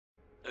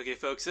Okay,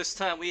 folks, this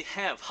time we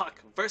have HuK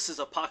versus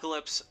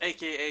Apocalypse,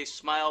 aka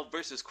Smile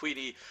versus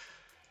QueenE.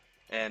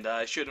 And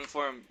I should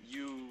inform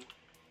you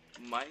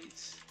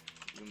might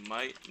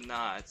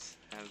not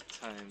have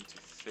time to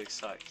fix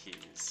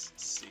hotkeys.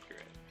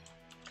 Secret.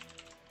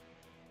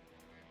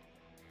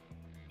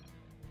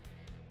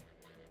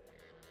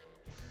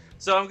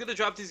 So I'm going to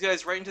drop these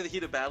guys right into the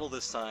heat of battle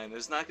this time.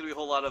 There's not going to be a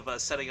whole lot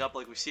of setting up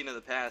like we've seen in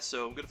the past,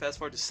 so I'm going to fast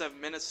forward to 7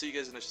 minutes, see you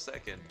guys in a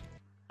second.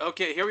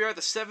 Okay, here we are at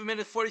the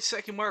 7-minute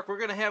 40-second mark. We're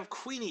going to have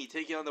QueenE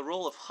taking on the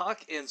role of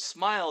HuK and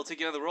Smile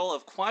taking on the role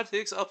of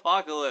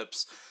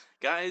Quantic.Apocalypse.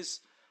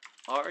 Guys,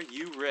 are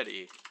you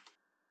ready?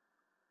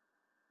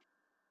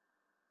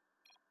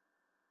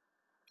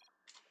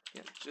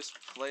 Yeah, just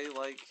play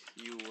like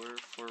you were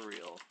for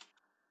real.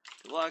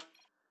 Good luck.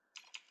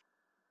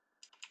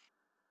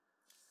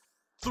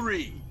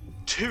 3,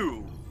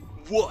 2,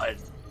 1.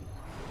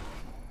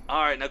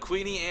 Alright, now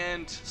QueenE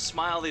and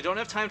Smile, they don't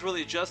have time to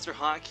really adjust their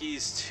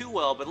hotkeys too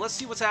well, but let's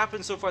see what's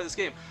happened so far this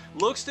game.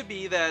 Looks to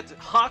be that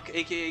HuK,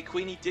 aka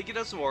QueenE, did get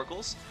out some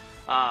oracles.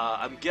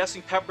 I'm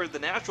guessing peppered the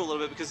natural a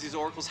little bit because these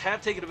oracles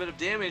have taken a bit of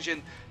damage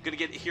and going to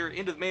get here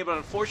into the main, but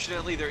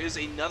unfortunately there is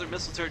another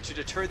missile turret to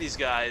deter these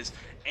guys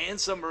and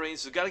some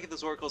Marines, so got to get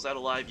those oracles out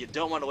alive. You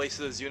don't want to waste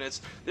those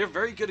units. They're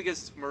very good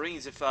against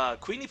Marines. If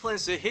QueenE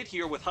plans to hit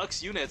here with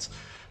HuK's units,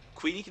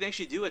 QueenE can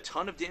actually do a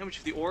ton of damage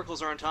if the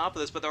oracles are on top of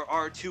this, but there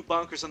are 2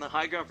 bunkers on the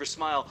high ground for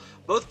Smile.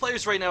 Both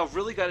players right now have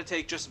really got to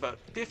take just about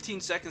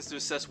 15 seconds to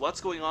assess what's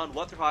going on,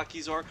 what their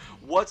hotkeys are,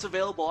 what's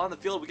available on the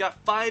field. We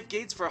got 5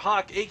 gates for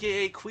HuK,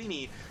 aka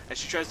QueenE, as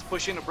she tries to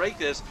push in to break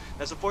this.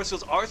 As the force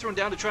fields are thrown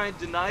down to try and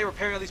deny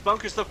repairing on these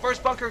bunkers, the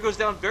first bunker goes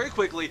down very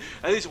quickly,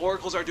 and these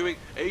oracles are doing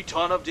a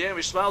ton of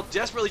damage. Smile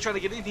desperately trying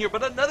to get in here,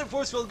 but another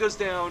force field goes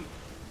down.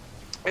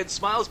 And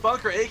Smile's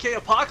bunker, aka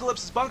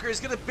Apocalypse's bunker,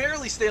 is going to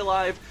barely stay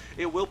alive.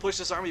 It will push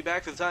this army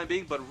back for the time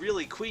being, but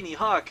really, QueenE,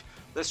 HuK,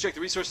 let's check the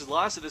resources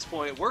lost at this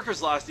point.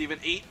 Workers lost even,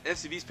 8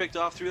 SCVs picked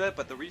off through that,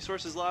 but the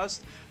resources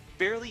lost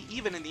fairly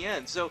even in the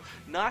end. So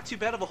not too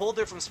bad of a hold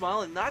there from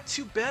Smile, and not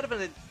too bad of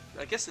an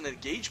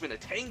engagement, a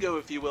tango,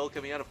 if you will,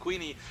 coming out of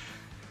QueenE.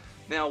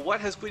 Now,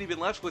 what has QueenE been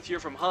left with here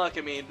from HuK?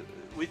 I mean,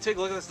 we take a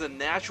look at this. The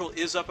natural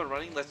is up and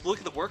running. Let's look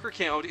at the worker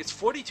count. It's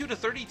 42 to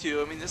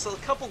 32. I mean, there's a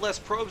couple less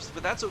probes,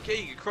 but that's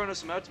okay. You can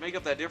Chronos them out to make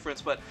up that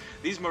difference. But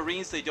these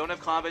Marines, they don't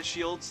have combat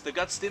shields. They've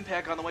got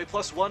Stimpak on the way,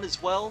 +1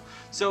 as well.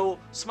 So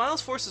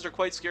Smile's forces are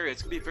quite scary.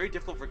 It's going to be very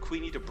difficult for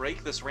QueenE to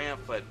break this ramp,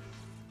 but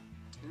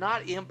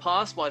not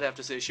impossible, I'd have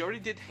to say. She already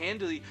did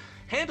handily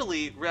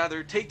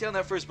take down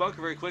that first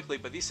bunker very quickly,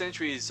 but these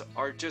sentries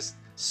are just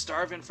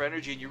starving for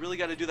energy, and you really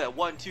got to do that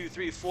 1, 2,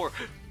 3, 4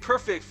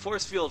 perfect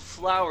force field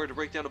flower to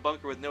break down a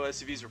bunker with no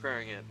SCVs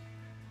repairing it.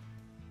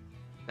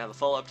 Now the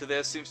follow-up to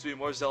this seems to be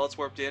more zealots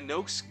warped in.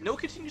 No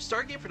continued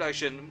Stargate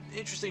production.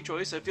 Interesting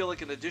choice. I feel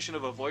like an addition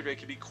of a void ray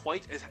could be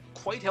quite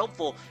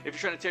helpful if you're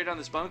trying to tear down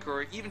this bunker,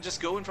 or even just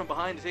go in from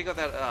behind to take out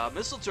that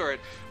missile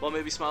turret. Well,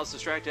 maybe Smile's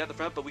distracted at the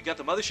front, but we got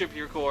the mothership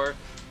here core.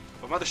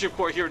 Or Mothership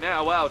Core here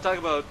now. Wow, talk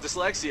about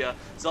dyslexia.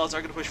 Zealots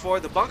are going to push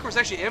forward. The bunker is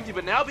actually empty,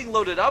 but now being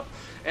loaded up.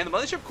 And the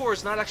Mothership Core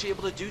is not actually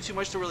able to do too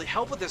much to really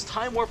help with this.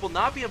 Time Warp will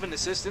not be of an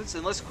assistance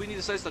unless QueenE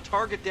decides to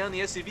target down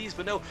the SCVs.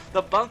 But no,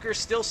 the bunker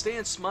still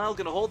stands. Smile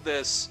going to hold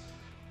this.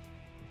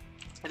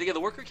 And again, the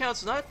worker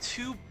count's not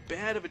too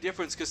bad of a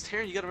difference, because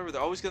Terran, you got to remember,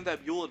 they're always going to have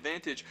that mule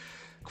advantage.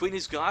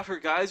 QueenE's got her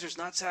geysers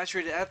not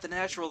saturated at the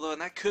natural, though,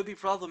 and that could be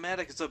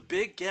problematic. It's a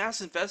big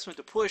gas investment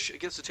to push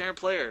against a Terran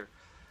player.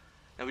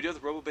 Now we do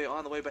have the Robo Bay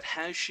on the way, but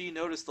has she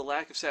noticed the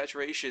lack of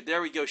saturation?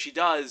 There we go, she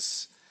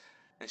does.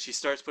 And she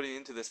starts putting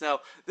into this. Now,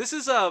 this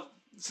is,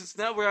 since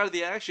now we're out of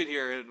the action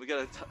here, and we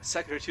got a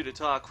second or two to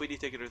talk, QueenE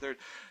taking her third.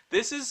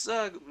 This is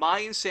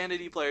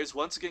myinsanity players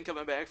once again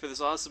coming back for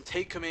this awesome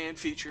Take Command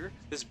feature.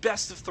 This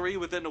best of 3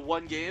 within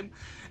one game.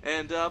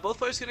 And both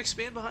players can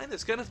expand behind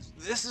this.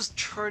 This is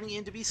turning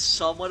into be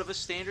somewhat of a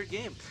standard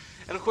game.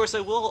 And of course, I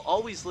will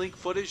always link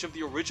footage of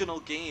the original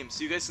game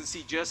so you guys can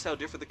see just how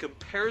different the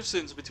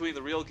comparisons between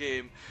the real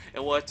game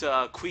and what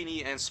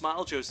QueenE and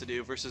Smile chose to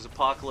do versus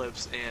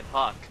Apocalypse and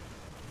HuK.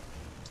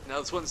 Now,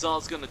 this one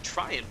Zealot's going to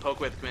try and poke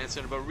away at the command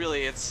center, but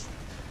really it's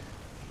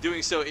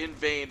doing so in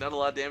vain. Not a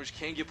lot of damage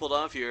can get pulled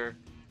off here.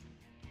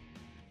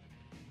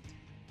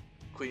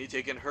 QueenE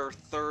taking her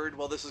third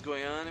while this is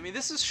going on. I mean,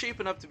 this is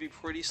shaping up to be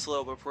pretty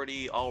slow, but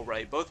pretty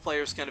alright. Both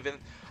players kind of in...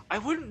 I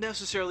wouldn't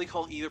necessarily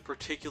call either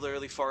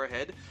particularly far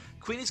ahead.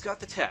 QueenE's got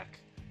the tech.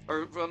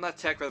 Or, well, not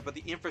tech, rather, but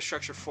the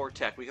infrastructure for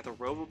tech. We got the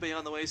Robo Bay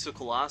on the way, so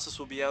Colossus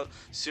will be out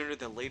sooner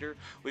than later.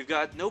 We've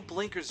got no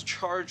Blinkers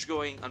charge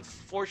going,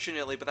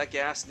 unfortunately, but that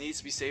gas needs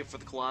to be saved for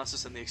the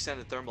Colossus and the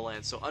extended thermal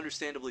lance, so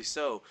understandably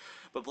so.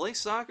 But Blink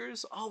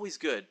Stalkers, always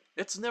good.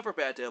 It's never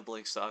bad to have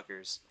Blink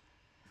Stalkers.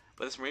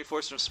 But this Marine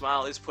Force from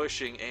Smile is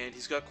pushing, and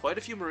he's got quite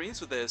a few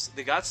Marines with this.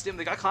 They got Stim,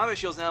 they got combat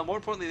shields now. More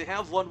importantly, they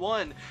have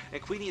 1-1,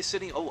 and QueenE is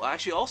sitting, oh,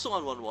 actually also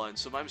on 1-1,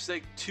 so my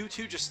mistake,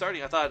 2-2 just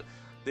starting. I thought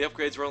the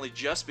upgrades were only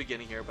just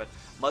beginning here, but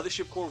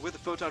Mothership Core with the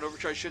Photon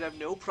Overcharge should have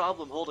no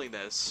problem holding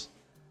this.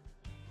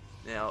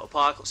 Now,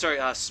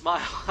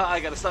 Smile, I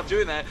gotta stop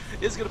doing that,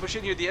 is gonna push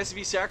in here. The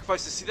SCV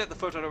sacrifice to see that the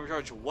photon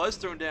overcharge was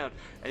thrown down,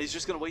 and he's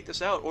just gonna wait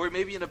this out. Or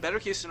maybe in a better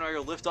case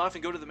scenario, lift off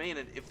and go to the main,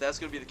 and if that's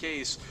gonna be the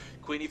case,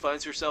 QueenE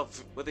finds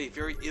herself with a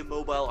very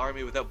immobile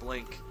army without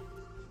blink.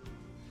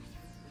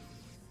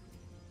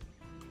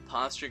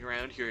 Posturing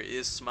around here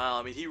is Smile.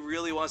 I mean, he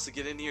really wants to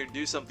get in here and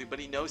do something, but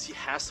he knows he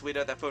has to wait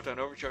out that photon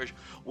overcharge.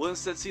 We'll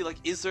instead see, like,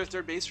 is there a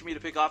third base for me to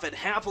pick off? And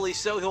happily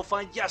so, he'll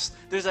find, yes,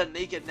 there's a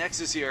naked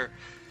Nexus here.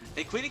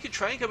 And QueenE could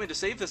try and come in to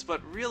save this,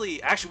 but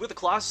really, actually with the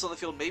Colossus on the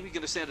field, maybe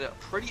going to stand a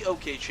pretty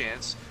okay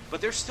chance.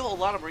 But there's still a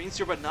lot of Marines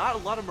here, but not a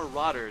lot of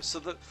Marauders. So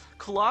the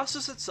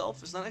Colossus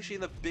itself is not actually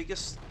the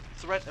biggest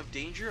threat of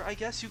danger, I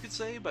guess you could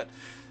say. But,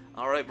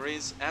 alright,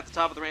 Marines at the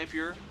top of the ramp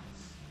here.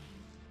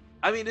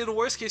 I mean, in a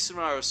worst case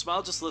scenario,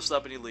 Smile just lifts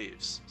up and he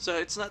leaves. So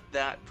it's not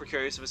that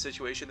precarious of a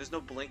situation. There's no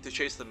blink to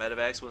chase the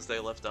medevacs once they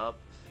lift up.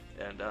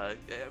 And, I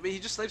mean, he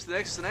just snipes the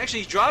Nexus, and actually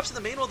he drops in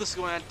the main while this is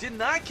going on. Did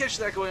not catch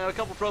that going on. A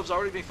couple probes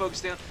already being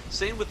focused down.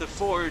 Same with the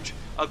Forge.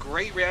 A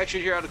great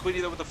reaction here out of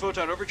QueenE, though, with the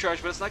Photon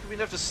Overcharge, but it's not going to be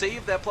enough to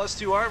save that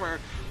 +2 armor.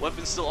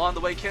 Weapons still on the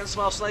way. Can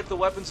Smile snipe the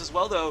weapons as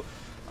well, though?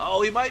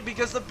 Oh, he might,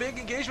 because the big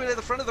engagement at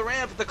the front of the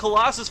ramp. The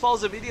Colossus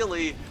falls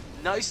immediately.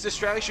 Nice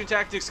distraction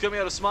tactics coming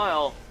out of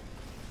Smile.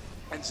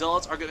 And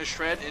Zealots are going to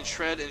shred and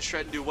shred and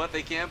shred and do what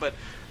they can, but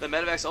the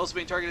medevac's also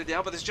being targeted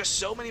down, but there's just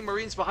so many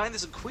Marines behind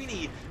this, and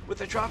QueenE, with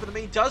the drop in the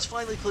main, does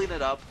finally clean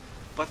it up,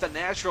 but the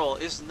natural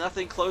is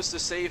nothing close to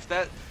safe.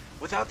 That,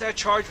 without that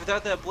charge,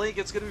 without that blink,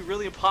 it's going to be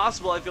really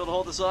impossible, I feel, to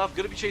hold this off.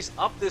 Going to be chased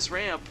up this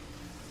ramp.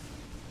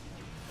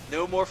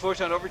 No more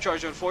Photon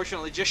Overcharge,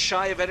 unfortunately. Just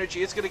shy of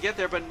energy. It's going to get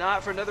there, but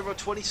not for another about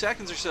 20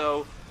 seconds or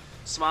so.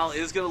 Smile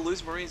is going to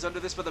lose Marines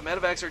under this, but the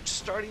medevacs are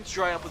starting to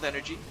dry up with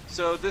energy.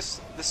 So this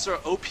sort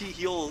of OP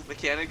heal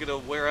mechanic going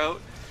to wear out.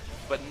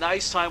 But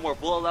nice time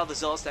warp will allow the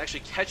Zealots to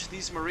actually catch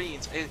these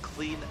Marines and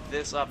clean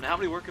this up. Now, how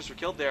many workers were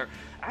killed there?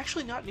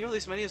 Actually, not nearly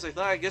as many as I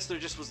thought. I guess there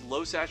just was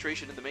low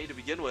saturation in the main to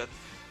begin with.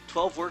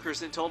 12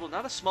 workers in total.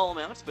 Not a small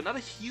amount, but not a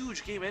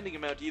huge game-ending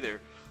amount either.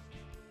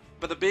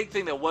 But the big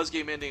thing that was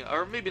game-ending,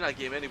 or maybe not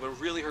game-ending, but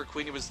really hurt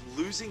QueenE was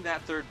losing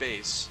that third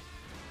base.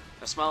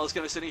 Now, Smile is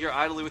kind of sitting here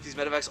idly with these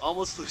medevacs,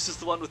 almost loses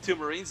the one with 2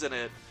 Marines in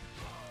it.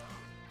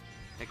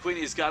 And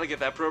QueenE's got to get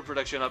that probe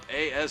production up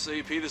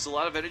ASAP. There's a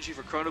lot of energy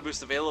for Chrono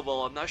Boost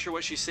available. I'm not sure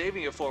what she's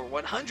saving it for.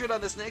 100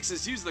 on this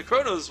Nexus. Use the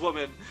Chronos,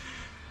 woman.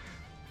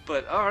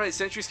 But alright,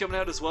 Sentry's coming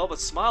out as well, but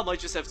Smile might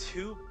just have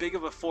too big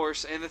of a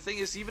force. And the thing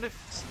is, even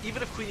if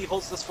QueenE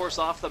holds this force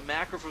off, the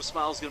macro from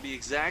Smile is going to be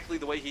exactly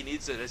the way he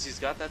needs it, as he's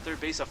got that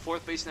third base, a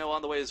fourth base now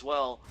on the way as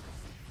well.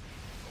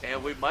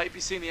 And we might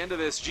be seeing the end of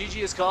this.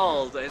 GG is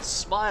called, and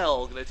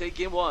Smile going to take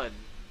game 1.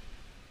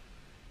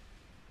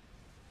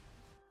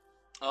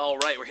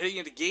 Alright, we're heading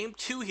into game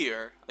 2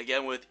 here,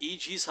 again with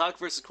EG.HuK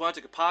versus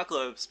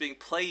Quantic.Apocalypse being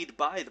played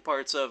by the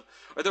parts of,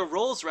 or their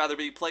roles rather,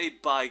 being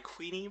played by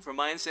QueenE for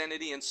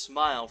myinsanity and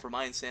Smile for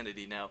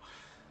myinsanity. Now,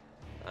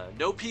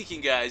 no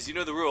peeking, guys, you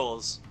know the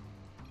rules.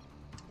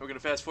 We're going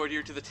to fast forward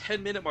here to the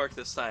 10-minute mark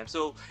this time.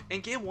 So,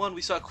 in game 1,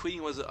 we saw QueenE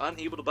was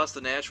unable to bust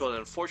the natural and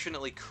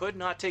unfortunately could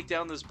not take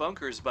down those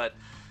bunkers, but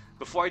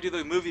before I do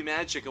the movie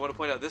magic, I want to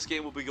point out this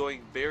game will be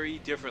going very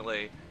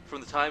differently from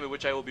the time at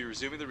which I will be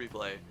resuming the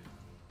replay.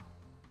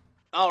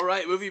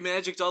 Alright, movie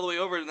magic all the way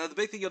over. Now, the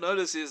big thing you'll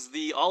notice is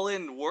the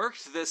all-in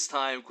worked this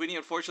time. QueenE,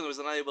 unfortunately, was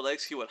unable to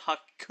execute what HuK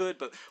could,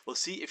 but we'll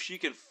see if she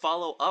can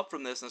follow up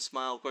from this. And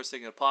Smile, of course,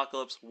 taking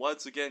Apocalypse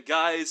once again.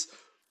 Guys,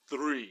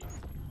 3,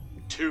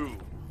 2,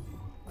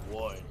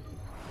 1.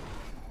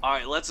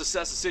 Alright, let's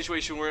assess the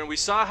situation we're in. We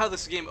saw how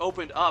this game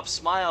opened up.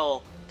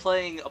 Smile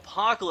playing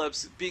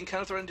Apocalypse, being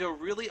kind of thrown into a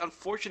really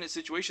unfortunate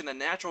situation. The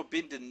natural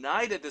been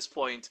denied at this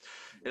point.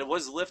 It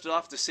was lifted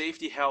off to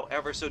safety,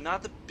 however, so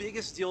not the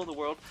biggest deal in the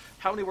world.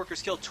 How many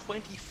workers killed?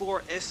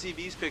 24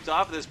 SCVs picked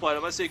off at this point.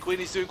 I must say,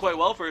 QueenE's doing quite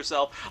well for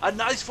herself. A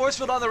nice force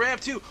field on the ramp,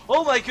 too.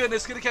 Oh my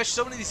goodness, going to catch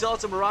so many of these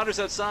Zealots and Marauders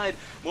outside.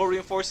 More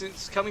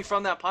reinforcements coming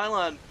from that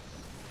pylon.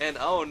 And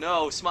oh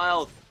no,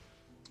 Smile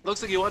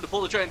looks like he wanted to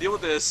pull to try and deal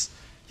with this.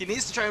 He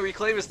needs to try and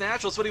reclaim his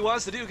natural. It's what he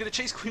wants to do. Going to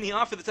chase QueenE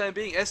off for the time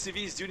being.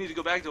 SCVs do need to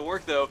go back to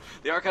work, though.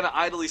 They are kind of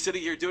idly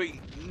sitting here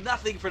doing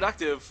nothing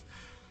productive.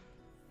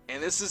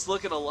 And this is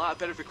looking a lot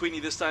better for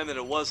QueenE this time than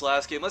it was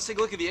last game. Let's take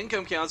a look at the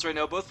income counts right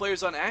now. Both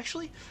players on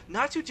actually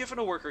not too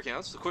different worker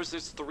counts. Of course,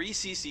 there's 3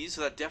 CCs,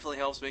 so that definitely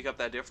helps make up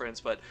that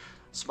difference. But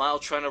Smile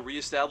trying to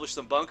reestablish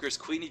some bunkers.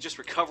 QueenE just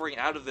recovering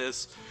out of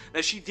this.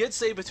 Now, she did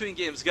say between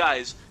games,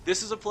 guys,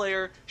 this is a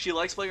player. She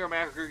likes playing her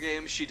macro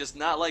games. She does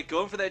not like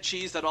going for that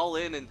cheese, that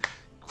all-in, and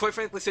quite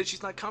frankly said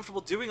she's not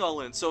comfortable doing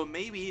all-in. So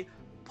maybe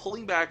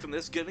pulling back from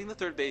this, getting the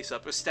third base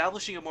up,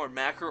 establishing a more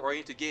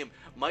macro-oriented game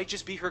might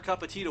just be her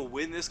cup of tea to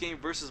win this game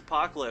versus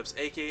Apocalypse,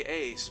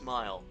 aka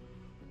Smile.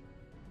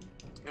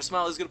 Now,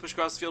 Smile is going to push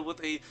across the field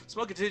with a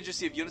small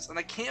contingency of units, and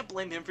I can't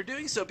blame him for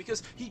doing so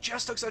because he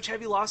just took such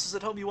heavy losses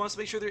at home. He wants to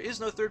make sure there is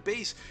no third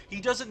base. He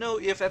doesn't know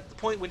if at the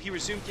point when he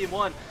resumed game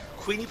 1,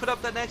 QueenE put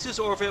up that Nexus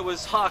or if it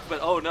was HuK,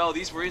 but oh no,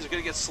 these Marines are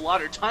going to get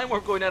slaughtered. Time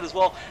warp going out as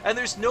well, and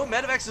there's no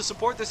medevacs to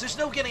support this. There's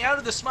no getting out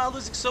of this. Smile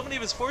losing so many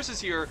of his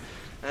forces here.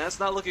 And that's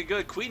not looking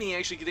good. QueenE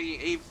actually getting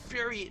a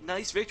very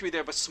nice victory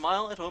there, but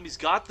Smile at home, he's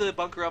got the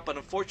bunker up, but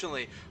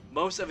unfortunately,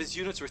 most of his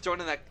units were thrown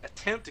in that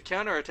attempt to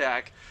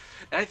counterattack.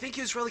 And I think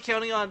he was really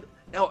counting on,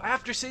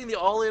 after seeing the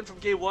all-in from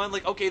game one,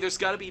 like, okay, there's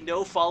got to be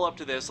no follow-up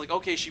to this. Like,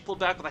 okay, she pulled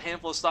back with a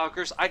handful of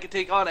Stalkers. I could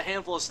take on a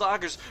handful of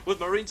Stalkers with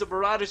Marines and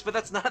Marauders, but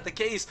that's not the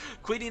case.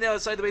 QueenE now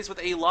inside the base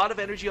with a lot of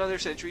energy on their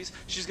sentries.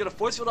 She's going to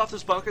force field off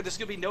this bunker. There's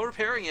going to be no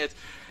repairing it.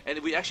 And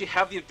we actually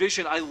have the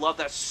Envision. I love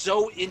that.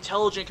 So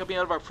intelligent coming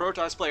out of our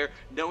Protoss player,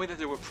 knowing that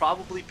there would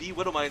probably be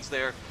Widow Mines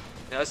there.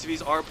 Now,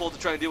 SCVs are pulled to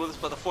try and deal with this,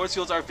 but the force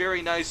fields are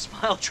very nice.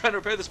 Smile trying to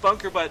repair this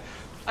bunker, but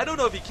I don't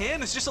know if he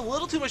can. It's just a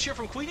little too much here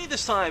from QueenE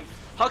this time.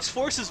 HuK's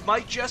forces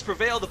might just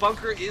prevail. The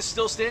bunker is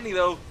still standing,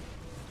 though.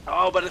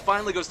 Oh, but it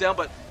finally goes down,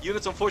 but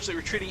units unfortunately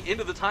retreating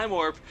into the time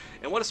warp.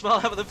 And what does Smile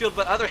have on the field?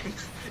 But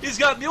he's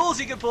got mules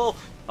he can pull.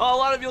 Oh, a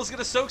lot of mules going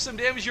to soak some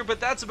damage here, but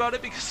that's about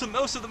it because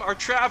most of them are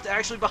trapped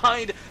actually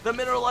behind the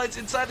mineral lines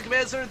inside the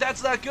command center.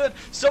 That's not good.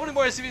 So many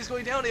more SCVs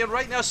going down, and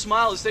right now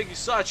Smile is taking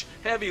such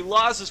heavy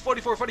losses.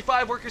 44,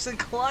 45 workers and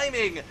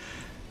climbing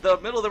the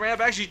middle of the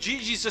ramp. Actually,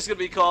 GG's just going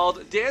to be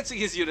called, dancing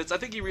his units. I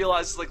think he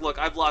realizes, like, look,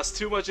 I've lost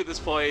too much at this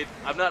point.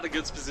 I'm not in a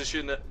good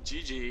position.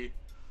 GG.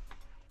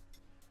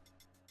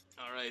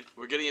 Alright,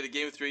 we're getting into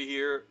game 3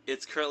 here.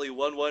 It's currently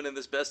 1-1 in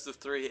this best of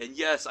 3, and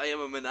yes, I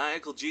am a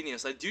maniacal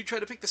genius. I do try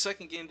to pick the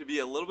second game to be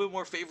a little bit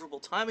more favorable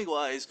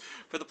timing-wise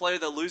for the player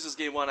that loses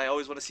game 1. I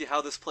always want to see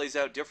how this plays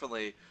out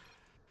differently.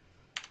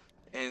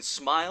 And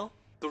Smile,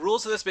 the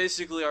rules of this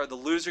basically are the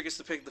loser gets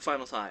to pick the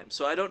final time.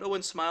 So I don't know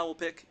when Smile will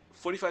pick.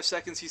 45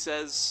 seconds, he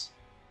says.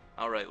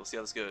 Alright, we'll see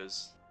how this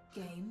goes.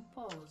 Game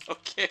pause.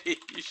 Okay,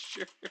 you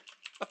sure?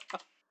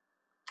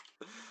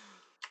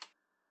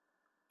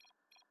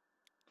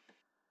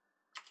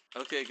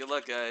 Okay, good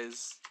luck,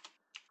 guys.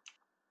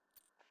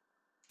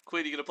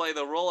 QueenE gonna play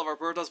the role of our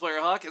Protoss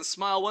player HuK, and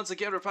Smile once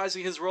again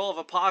reprising his role of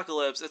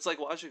Apocalypse. It's like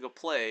watching a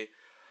play.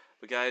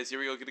 But guys, here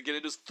we go. Gonna get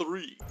into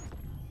 3,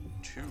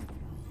 2,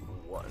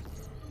 1.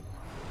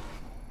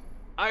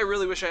 I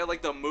really wish I had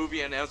like the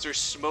movie announcer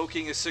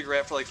smoking a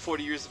cigarette for like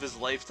 40 years of his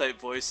life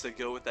type voice to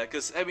go with that.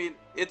 Because, I mean,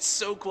 it's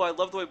so cool. I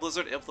love the way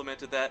Blizzard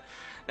implemented that.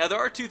 Now, there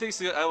are two things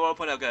I want to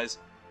point out, guys.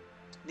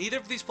 Neither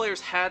of these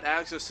players had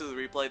access to the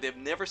replay. They've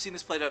never seen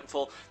this played out in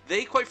full.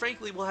 They, quite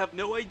frankly, will have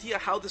no idea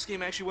how this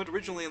game actually went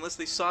originally unless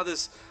they saw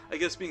this, I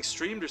guess, being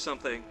streamed or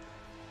something.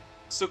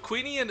 So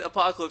QueenE and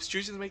Apocalypse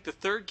choosing to make the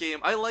third game.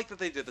 I like that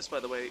they did this, by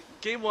the way.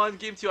 Game 1,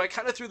 Game 2, I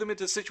kind of threw them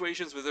into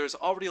situations where there's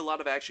already a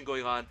lot of action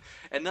going on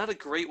and not a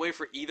great way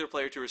for either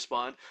player to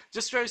respond.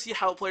 Just trying to see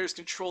how players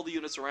control the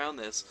units around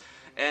this.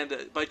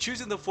 And by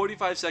choosing the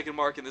 45-second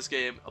mark in this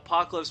game,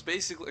 Apocalypse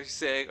basically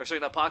saying, or sorry,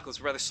 not Apocalypse,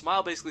 but rather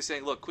Smile basically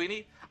saying, look,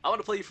 QueenE, I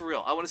want to play you for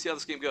real. I want to see how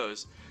this game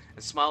goes.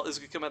 And Smile is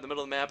going to come out in the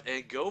middle of the map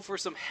and go for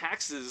some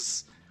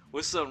haxes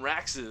with some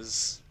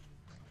raxes,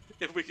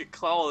 if we could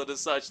call it as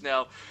such.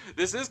 Now,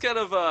 this is kind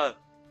of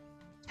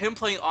him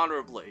playing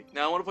honorably.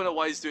 Now, I want to point out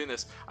why he's doing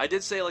this. I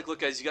did say, like, look,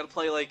 guys, you got to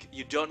play like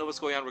you don't know what's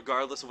going on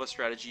regardless of what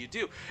strategy you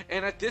do.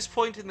 And at this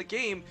point in the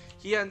game,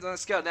 he ends on a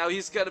scout. Now,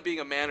 he's got to being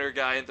a manner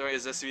guy and throwing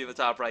his SCV in the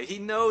top right. He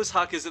knows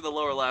HuK is in the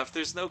lower left.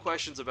 There's no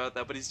questions about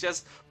that, but he's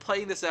just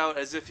playing this out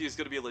as if he's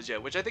going to be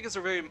legit, which I think is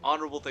a very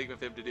honorable thing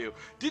of him to do.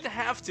 Didn't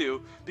have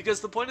to, because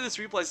the point of this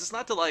replay is it's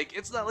not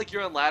like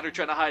you're on ladder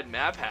trying to hide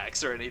map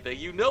hacks or anything.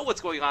 You know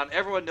what's going on.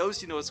 Everyone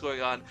knows you know what's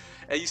going on,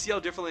 and you see how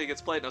differently it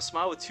gets played. Now,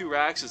 Smile with 2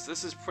 Raxes.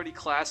 This is pretty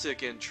classic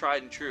and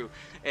tried and true.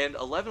 And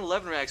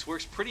 11-11 Rax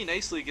works pretty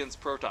nicely against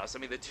Protoss. I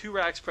mean, the 2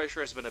 Rax pressure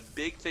has been a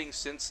big thing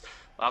since,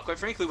 quite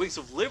frankly, Wings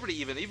of Liberty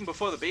even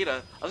before the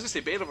beta. I was going to say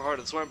beta for Heart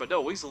of the Swarm, but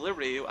no, Wings of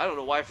Liberty, I don't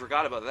know why I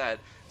forgot about that.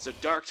 It's a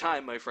dark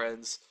time, my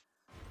friends.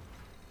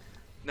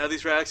 Now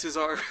these Raxes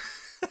are...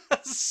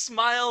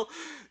 Smile,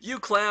 you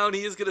clown.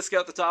 He is going to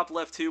scout the top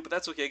left too, but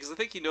that's okay because I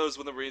think he knows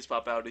when the Marines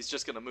pop out, he's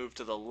just going to move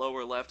to the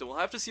lower left, and we'll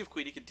have to see if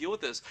QueenE can deal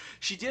with this.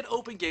 She did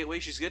open gateway.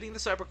 She's getting the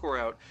Cyber Core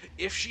out.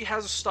 If she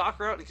has a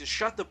Stalker out and can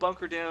shut the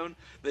bunker down,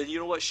 then you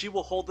know what? She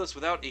will hold this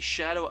without a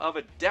shadow of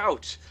a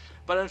doubt.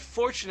 But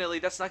unfortunately,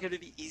 that's not going to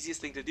be the easiest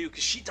thing to do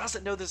because she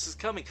doesn't know this is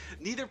coming.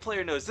 Neither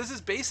player knows. This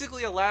is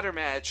basically a ladder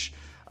match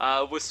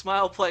with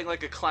Smile playing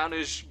like a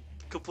clownish,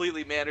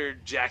 completely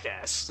mannered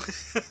jackass,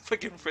 if I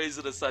can phrase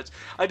it as such.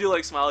 I do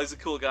like Smile, he's a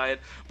cool guy, and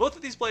both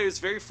of these players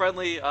very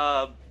friendly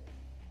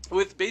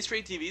with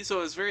BaseTradeTV, so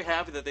I was very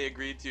happy that they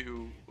agreed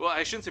to, well,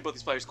 I shouldn't say both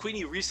these players.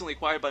 QueenE recently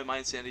acquired by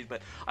myinsanity,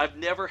 but I've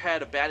never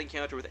had a bad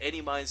encounter with any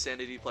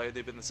myinsanity player.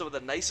 They've been some of the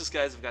nicest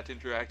guys I've got to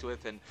interact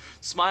with, and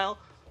Smile,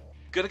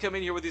 gonna come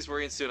in here with these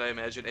Marines soon, I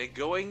imagine, and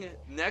going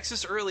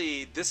Nexus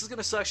early, this is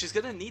gonna suck. She's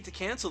gonna need to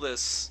cancel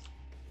this.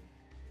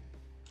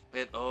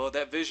 And oh,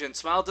 that vision.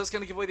 Smile does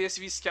kind of give away the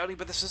SCV scouting,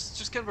 but this is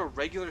just kind of a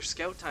regular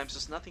scout time, so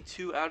it's nothing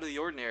too out of the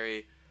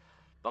ordinary.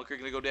 Bunker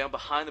going to go down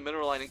behind the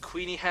mineral line, and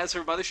QueenE has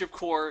her mothership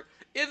core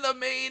in the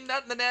main,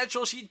 not in the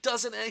natural. She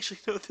doesn't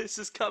actually know this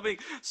is coming.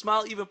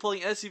 Smile even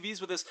pulling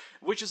SCVs with this,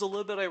 which is a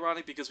little bit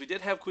ironic because we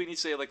did have QueenE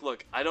say, like,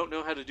 look, I don't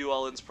know how to do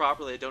all-ins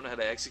properly. I don't know how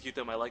to execute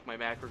them. I like my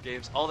macro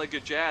games. All that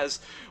good jazz.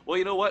 Well,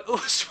 you know what? Oh,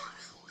 Smile,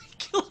 we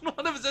killing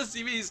one of his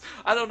SCVs.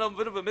 I don't know, a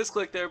bit of a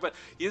misclick there, but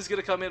he is going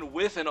to come in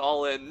with an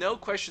all-in. No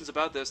questions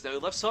about this. Now, he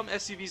left some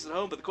SCVs at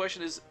home, but the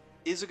question is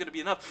it going to be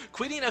enough?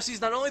 QueenE now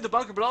sees not only the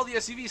bunker, but all the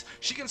SCVs.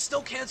 She can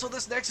still cancel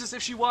this Nexus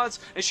if she wants,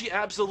 and she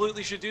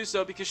absolutely should do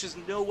so, because there's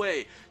no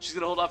way she's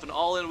going to hold off an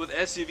all-in with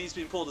SCVs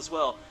being pulled as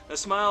well. Now,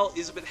 Smile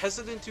is a bit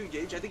hesitant to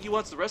engage. I think he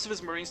wants the rest of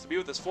his Marines to be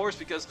with his force,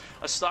 because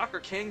a Stalker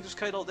can just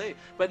kite all day.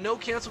 But no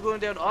cancel going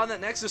down on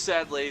that Nexus,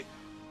 sadly.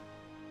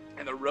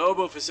 And the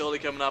Robo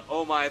facility coming up.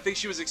 Oh my, I think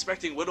she was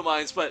expecting Widow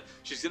Mines, but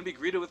she's going to be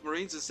greeted with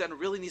Marines instead and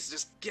really needs to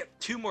just get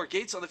 2 more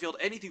gates on the field.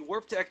 Anything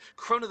Warp Tech,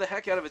 Chrono the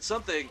heck out of it,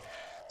 something.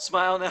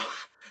 Smile now.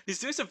 He's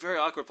doing some very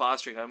awkward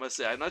posturing, I must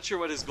say. I'm not sure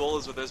what his goal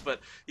is with this, but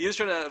he is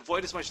trying to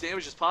avoid as much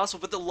damage as possible.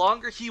 But the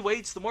longer he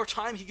waits, the more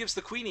time he gives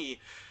the QueenE.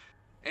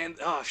 And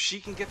if she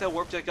can get that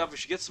Warp Tech up, if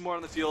she gets some more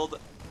on the field,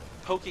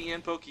 poking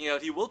in, poking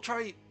out, he will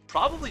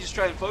probably just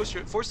try and force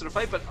her to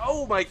fight, but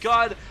oh my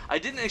god, I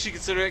didn't actually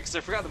consider it because I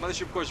forgot the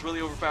Mothership Core is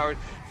really overpowered.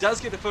 Does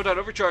get the Photon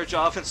Overcharge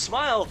off, and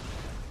Smile,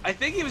 I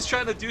think he was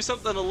trying to do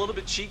something a little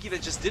bit cheeky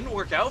that just didn't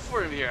work out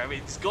for him here. I mean,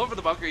 he's going for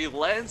the bunker, he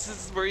lands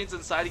his Marines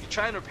inside, he can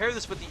try and repair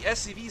this, but the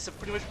SCVs have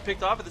pretty much been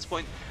picked off at this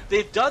point.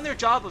 They've done their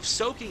job of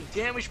soaking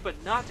damage, but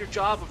not their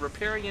job of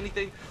repairing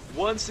anything.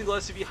 One single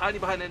SCV hiding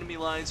behind enemy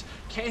lines.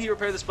 Can he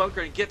repair this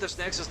bunker and get this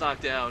Nexus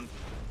knocked down?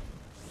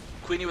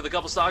 QueenE with a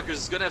couple Stalkers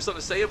is going to have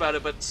something to say about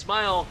it, but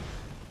Smile,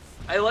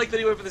 I like that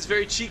he went for this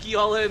very cheeky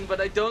all-in,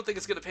 but I don't think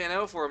it's going to pan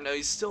out for him. Now,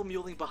 he's still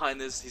muling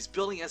behind this. He's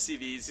building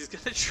SCVs. He's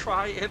going to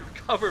try and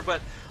recover,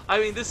 but, I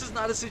mean, this is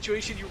not a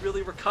situation you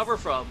really recover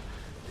from.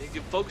 You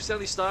can focus on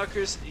these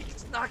Stalkers.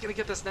 He's not going to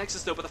get this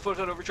Nexus, though, but the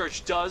Photon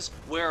Overcharge does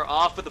wear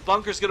off, but the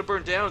bunker's going to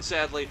burn down,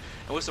 sadly.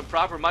 And with some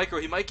proper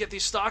micro, he might get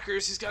these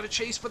Stalkers. He's got to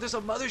chase, but there's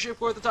a Mothership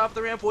Core at the top of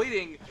the ramp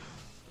waiting.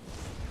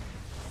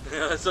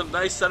 Yeah, that's some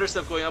nice center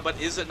stuff going on,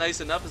 but is it nice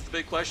enough is the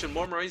big question.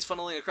 More Marines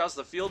funneling across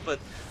the field, but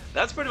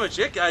that's pretty much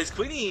it, guys.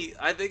 QueenE,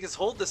 I think, has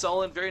held this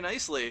all in very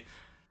nicely.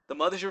 The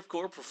Mothership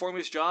Core performing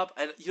its job,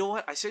 and you know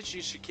what? I said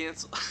she should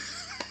cancel.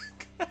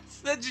 I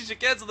said she should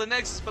cancel the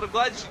Nexus, but I'm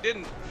glad she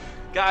didn't.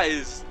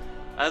 Guys,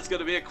 that's going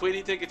to be a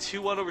QueenE take a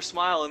 2-1 over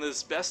Smile in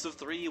this best of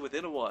 3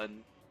 within a 1.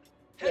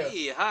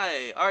 Hey,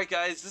 hi. Alright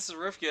guys, this is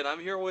Rifkin.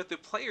 I'm here with the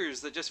players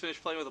that just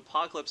finished playing with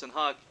Apocalypse and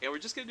HuK, and we're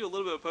just going to do a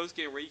little bit of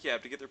post-game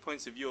recap to get their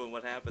points of view on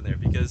what happened there,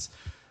 because,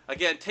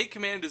 again, Take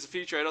Command is a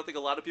feature I don't think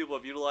a lot of people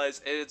have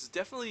utilized, and it's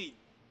definitely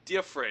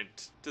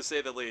different, to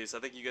say the least. I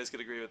think you guys could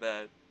agree with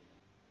that.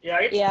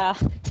 Yeah,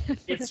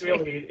 it's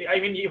really, I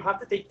mean, you have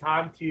to take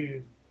time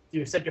to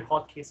set your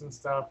hotkeys and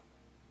stuff.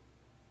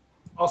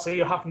 Also,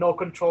 you have no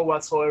control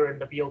whatsoever in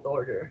the build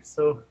order,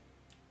 so...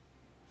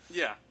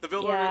 Yeah, the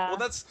build order, well,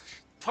 that's...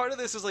 Part of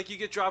this is like you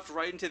get dropped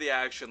right into the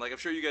action. Like I'm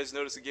sure you guys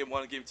noticed in Game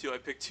 1 and Game 2, I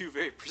picked 2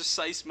 very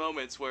precise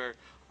moments where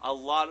a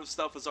lot of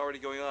stuff was already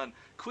going on.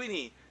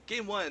 QueenE,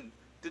 Game 1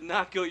 did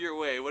not go your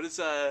way. What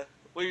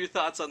are your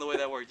thoughts on the way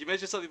that worked? You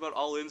mentioned something about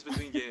all-ins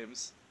between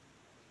games.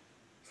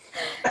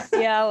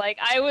 Yeah, like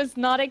I was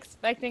not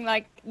expecting,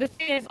 like the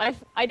thing is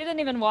I didn't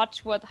even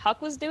watch what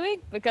HuK was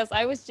doing because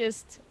I was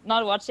just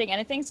not watching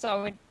anything, so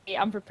I would be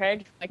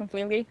unprepared like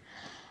completely.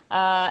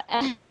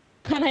 And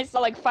when I saw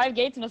like 5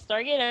 gates in a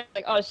Stargate, I was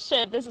like, oh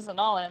shit, this is an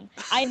all-in.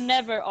 I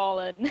never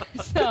all-in.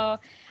 So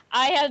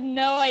I had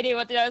no idea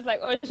what to do. I was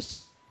like, oh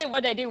shit,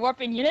 what did I do?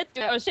 Warping unit?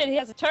 Oh shit, he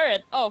has a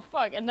turret. Oh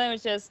fuck. And then it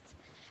was just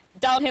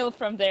downhill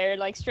from there.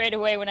 Like straight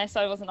away when I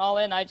saw it was an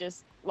all-in, I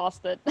just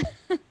lost it.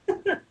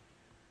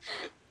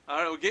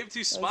 I don't know, Game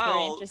 2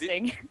 Smile.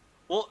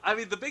 Well, I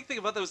mean, the big thing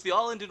about that was the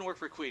all-in didn't work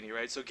for QueenE,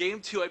 right? So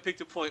Game 2, I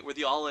picked a point where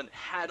the all-in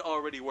had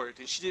already worked,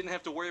 and she didn't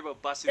have to worry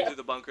about busting through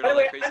the bunker and all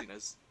that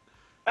craziness.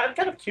 I'm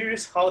kind of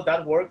curious how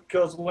that worked,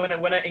 because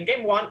in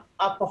Game 1,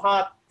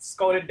 Apohat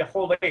scouted the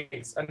whole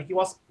base, and he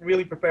was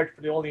really prepared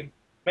for the all-in.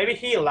 Maybe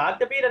he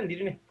lagged a bit and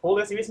didn't pull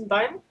the SCVs in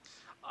time?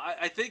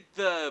 I think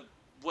the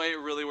way it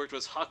really worked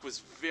was HuK was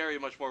very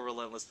much more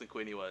relentless than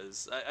QueenE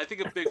was. I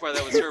think a big part of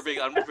that was her being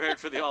unprepared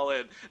for the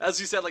all-in. As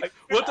you said, like,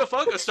 what the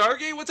fuck, a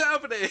Stargate? What's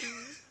happening?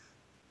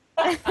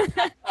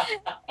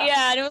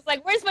 Yeah, and it was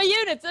like, where's my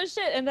units? Oh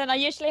shit. And then I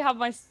usually have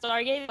my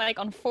Stargate like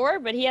on 4,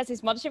 but he has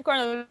his Mothership Core.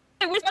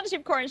 And where's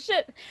Mothership Core and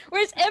shit?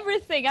 Where's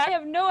everything? I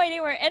have no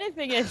idea where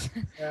anything is.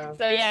 Yeah.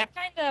 So yeah,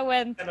 kind of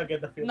went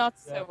not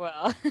so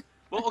well.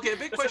 Well, okay, a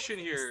big question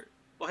here.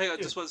 Well, hang on,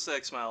 just one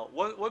sec, Smile.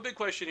 One big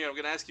question here. I'm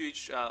going to ask you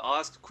each. I'll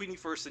ask QueenE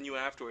first and you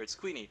afterwards.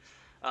 QueenE,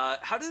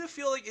 how did it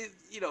feel like,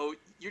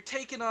 you're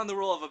taking on the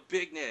role of a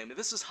big name?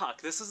 This is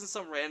HuK. This isn't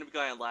some random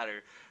guy on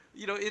ladder.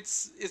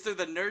 Is there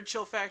the nerd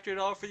chill factor at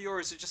all for you,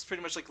 or is it just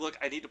pretty much like, look,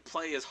 I need to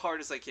play as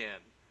hard as I can?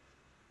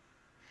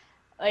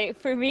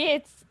 Like, for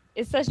me,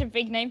 it's such a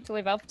big name to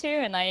live up to,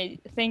 and I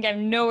think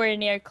I'm nowhere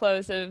near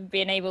close of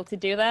being able to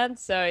do that.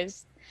 So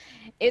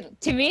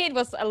to me, it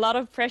was a lot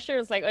of pressure.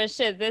 It's like, oh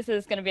shit, this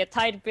is gonna be a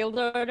tight build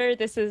order.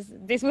 This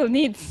will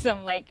need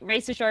some like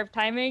razor sharp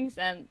timings,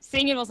 and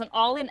seeing it was an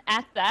all-in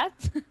at that,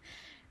 it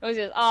was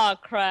just, oh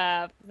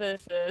crap,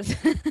 this is.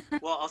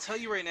 Well, I'll tell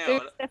you right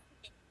now.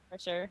 For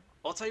sure.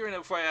 I'll tell you right now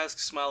before I ask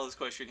Smile this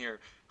question here.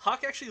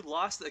 HuK actually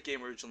lost that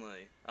game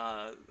originally.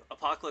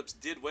 Apocalypse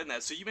did win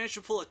that, so you managed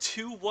to pull a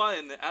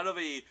 2-1 out of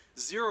a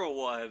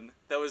 0-1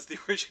 that was the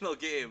original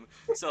game.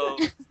 So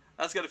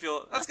that's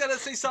gotta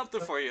say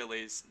something for you at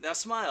least. Now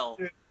Smile.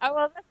 Oh,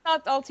 well, that's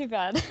not all too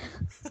bad.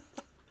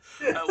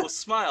 Well,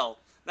 Smile.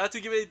 Not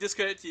to give any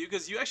discredit to you,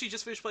 because you actually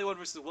just finished playing one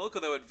versus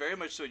Wilco that went very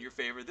much so in your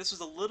favor. This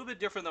was a little bit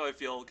different, though, I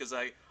feel, because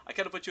I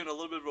kind of put you in a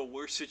little bit of a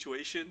worse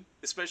situation,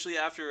 especially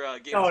after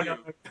game No, 2.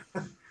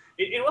 no.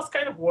 It was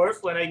kind of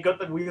worse when I got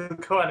the wheel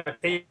code and I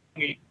think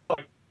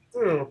like,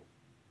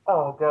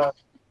 oh god,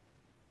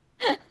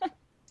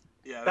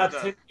 Yeah, that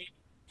that,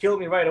 killed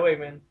me right away,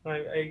 man.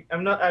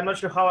 I'm not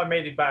sure how I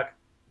made it back.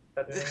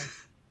 But,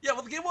 yeah,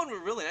 well, the game went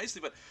really nicely,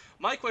 but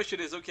my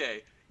question is,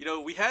 okay, you know,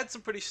 we had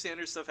some pretty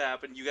standard stuff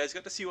happen. You guys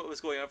got to see what was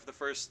going on for the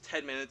first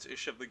 10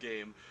 minutes-ish of the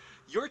game.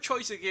 Your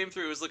choice in game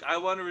 3 was, look, I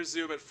want to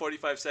resume at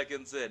 45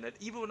 seconds in. And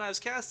even when I was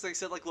casting, I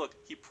said, like, look,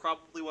 he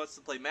probably wants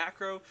to play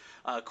macro.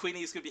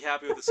 QueenE is going to be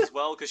happy with this as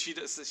well, because she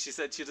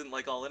said she didn't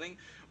like all inning.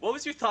 What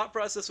was your thought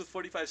process with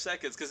 45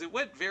 seconds? Because it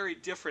went very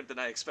different than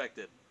I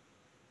expected.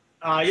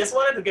 I just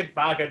wanted to get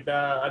back at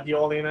the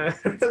all-in. I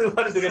really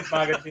wanted to get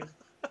back at the...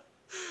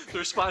 To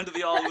respond to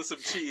the all with some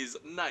cheese.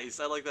 Nice.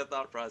 I like that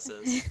thought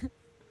process.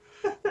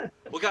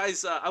 Well,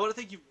 guys, I want to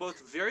thank you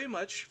both very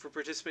much for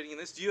participating in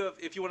this. Do you have,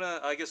 if you want to,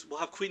 I guess we'll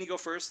have QueenE go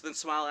first, then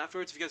Smile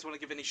afterwards. If you guys want to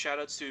give any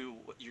shout-outs to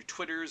your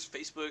Twitters,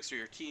 Facebooks, or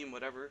your team,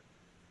 whatever.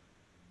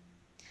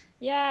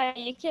 Yeah,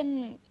 you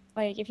can,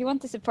 like, if you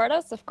want to support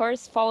us, of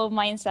course, follow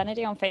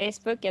myinsanity on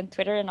Facebook and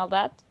Twitter and all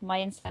that,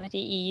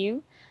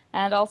 myinsanityeU.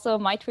 And also,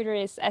 my Twitter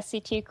is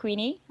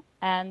SC2QueenE,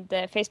 and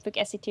Facebook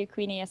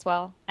SC2QueenE as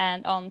well.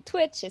 And on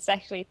Twitch, it's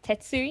actually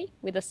Tetsui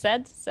with a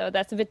Z, so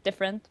that's a bit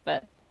different,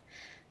 but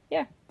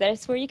yeah,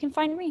 that's where you can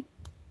find me.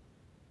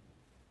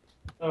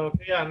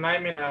 Okay, yeah, and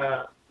I'm in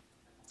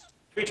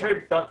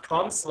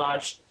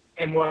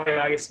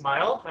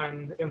twitter.com/MYISmile,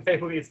 and in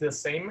Facebook it's the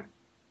same.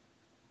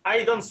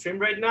 I don't stream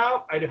right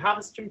now. I do have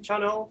a stream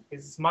channel.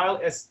 It's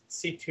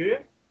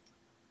SmileSC2.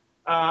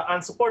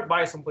 And support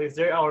Bison, please.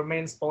 They're our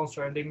main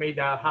sponsor, and they made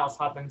the house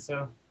happen,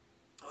 so...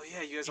 Oh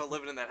yeah, you guys are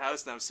living in that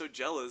house now. I'm so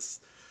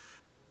jealous.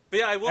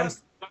 But yeah, I will.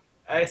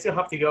 I still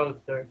have to go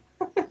there.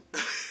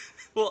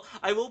 Well,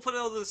 I will put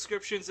all the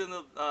descriptions in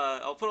the.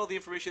 I'll put all the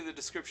information in the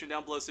description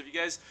down below. So if you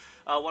guys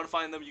want to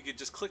find them, you can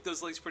just click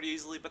those links pretty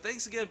easily. But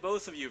thanks again,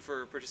 both of you,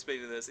 for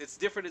participating in this. It's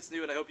different, it's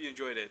new, and I hope you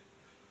enjoyed it.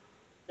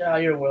 Yeah,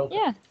 you're welcome.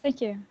 Yeah, thank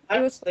you. It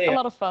was a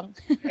lot of fun.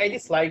 I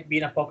just like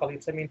being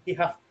Apocalypse. I mean, he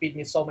have beat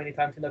me so many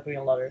times in the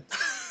Green Ladder.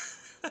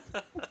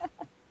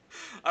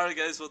 All right,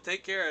 guys. Well,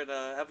 take care and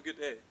have a good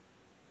day.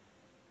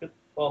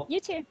 Well, You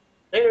too.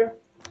 later.